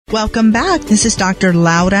Welcome back. This is Dr.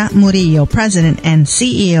 Laura Murillo, President and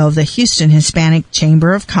CEO of the Houston Hispanic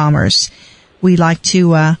Chamber of Commerce. We like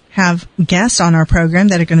to have guests on our program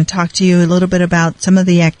that are going to talk to you a little bit about some of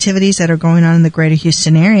the activities that are going on in the greater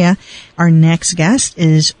Houston area. Our next guest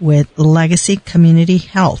is with Legacy Community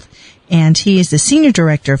Health, and he is the Senior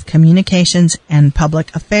Director of Communications and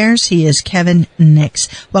Public Affairs. He is Kevin Nix.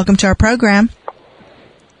 Welcome to our program.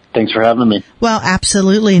 Thanks for having me. Well,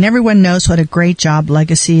 absolutely. And everyone knows what a great job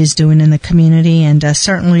Legacy is doing in the community, and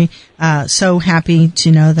certainly so happy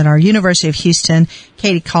to know that our University of Houston,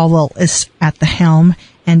 Katie Caldwell, is at the helm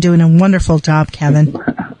and doing a wonderful job, Kevin.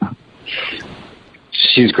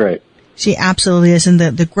 She's great. She absolutely is, and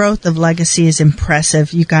the growth of Legacy is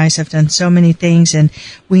impressive. You guys have done so many things, and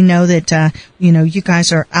we know that, you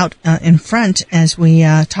guys are out in front as we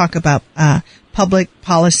talk about public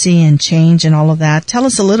policy and change and all of that. Tell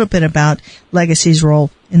us a little bit about Legacy's role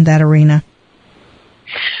in that arena.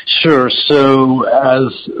 Sure. So,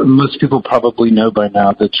 as most people probably know by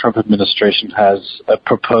now, the Trump administration has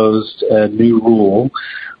proposed a new rule,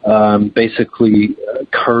 basically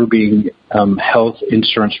curbing health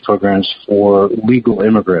insurance programs for legal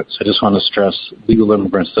immigrants. I just want to stress legal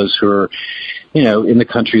immigrants, those who are, in the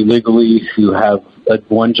country legally, who have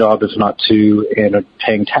one job, if not two, and are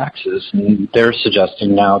paying taxes. And they're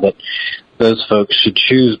suggesting now that those folks should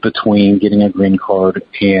choose between getting a green card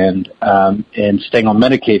and staying on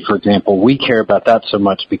Medicaid, for example. We care about that so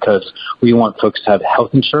much because we want folks to have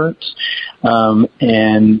health insurance.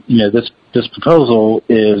 This proposal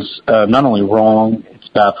is not only wrong, it's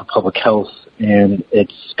bad for public health, and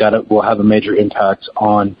will have a major impact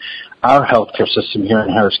on our healthcare system here in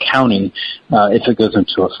Harris County if it goes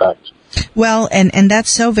into effect. Well, and that's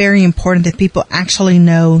so very important that people actually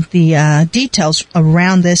know the details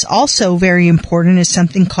around this. Also very important is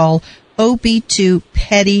something called OB2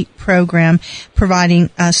 PEDI program, providing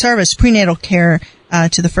service, prenatal care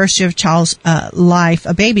to the first year of child's life,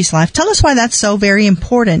 a baby's life. Tell us why that's so very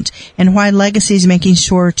important and why Legacy is making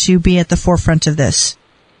sure to be at the forefront of this.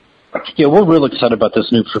 Yeah, we're real excited about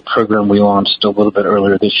this new program we launched a little bit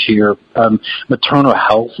earlier this year. Maternal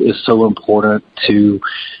health is so important to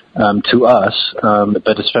us,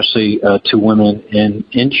 but especially to women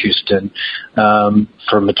in Houston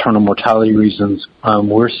for maternal mortality reasons.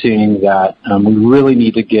 We're seeing that we really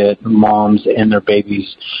need to get moms and their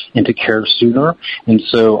babies into care sooner, and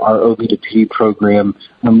so our OB2P program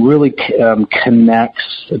really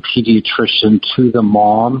connects the pediatrician to the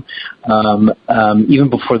mom even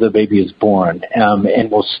before the baby is born,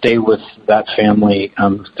 and will stay with that family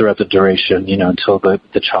throughout the duration, until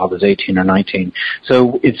the child is 18 or 19.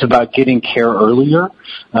 So it's about getting care earlier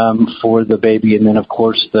for the baby, and then, of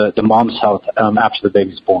course, the mom's health after the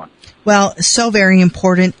baby's born. Well, so very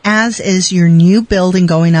important, as is your new building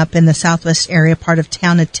going up in the southwest area part of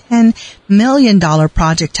town, a $10 million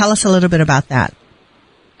project. Tell us a little bit about that.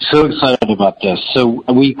 So excited about this. So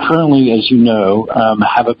we currently, as you know,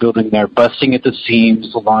 have a building there busting at the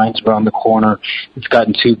seams, the lines around the corner. It's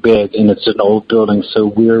gotten too big, and it's an old building. So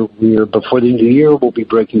we're before the end of the year, we'll be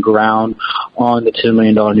breaking ground on the $10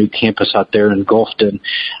 million new campus out there in Gulfton.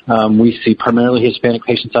 We see primarily Hispanic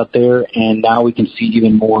patients out there, and now we can see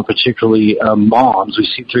even more, particularly moms. We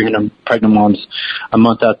see 300 pregnant moms a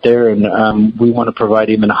month out there, and we want to provide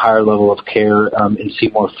even a higher level of care and see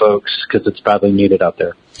more folks because it's badly needed out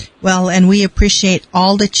there. Well, and we appreciate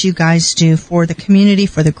all that you guys do for the community,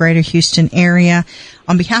 for the greater Houston area.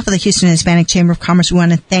 On behalf of the Houston Hispanic Chamber of Commerce, we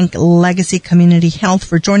want to thank Legacy Community Health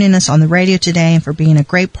for joining us on the radio today and for being a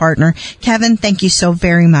great partner. Kevin, thank you so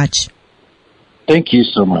very much. Thank you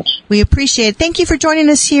so much. We appreciate it. Thank you for joining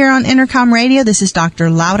us here on Intercom Radio. This is Dr.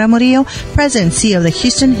 Laura Murillo, President and CEO of the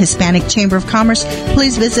Houston Hispanic Chamber of Commerce.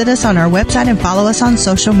 Please visit us on our website and follow us on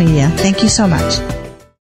social media. Thank you so much.